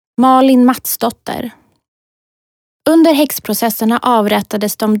Malin Matsdotter. Under häxprocesserna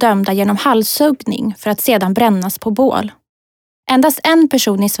avrättades de dömda genom halshuggning för att sedan brännas på bål. Endast en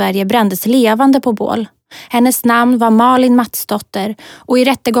person i Sverige brändes levande på bål. Hennes namn var Malin Matsdotter och i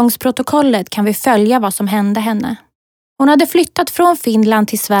rättegångsprotokollet kan vi följa vad som hände henne. Hon hade flyttat från Finland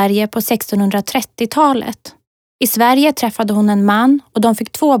till Sverige på 1630-talet. I Sverige träffade hon en man och de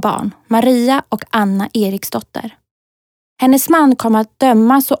fick 2 barn, Maria och Anna Eriksdotter. Hennes man kom att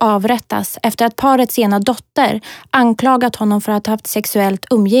dömas och avrättas efter att parets ena dotter anklagat honom för att ha haft sexuellt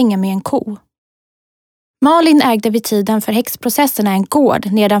umgänge med en ko. Malin ägde vid tiden för häxprocesserna en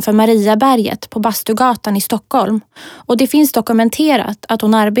gård nedanför Mariaberget på Bastugatan i Stockholm och det finns dokumenterat att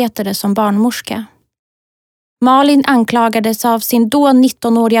hon arbetade som barnmorska. Malin anklagades av sin då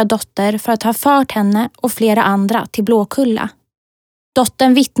 19-åriga dotter för att ha fört henne och flera andra till Blåkulla.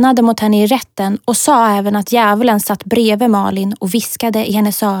 Dottern vittnade mot henne i rätten och sa även att djävulen satt bredvid Malin och viskade i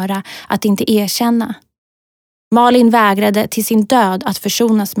hennes öra att inte erkänna. Malin vägrade till sin död att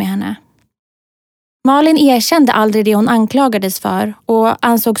försonas med henne. Malin erkände aldrig det hon anklagades för och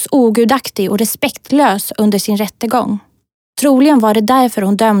ansågs ogudaktig och respektlös under sin rättegång. Troligen var det därför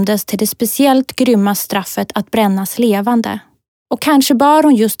hon dömdes till det speciellt grymma straffet att brännas levande. Och kanske bar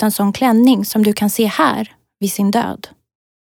hon just en sån klänning som du kan se här vid sin död.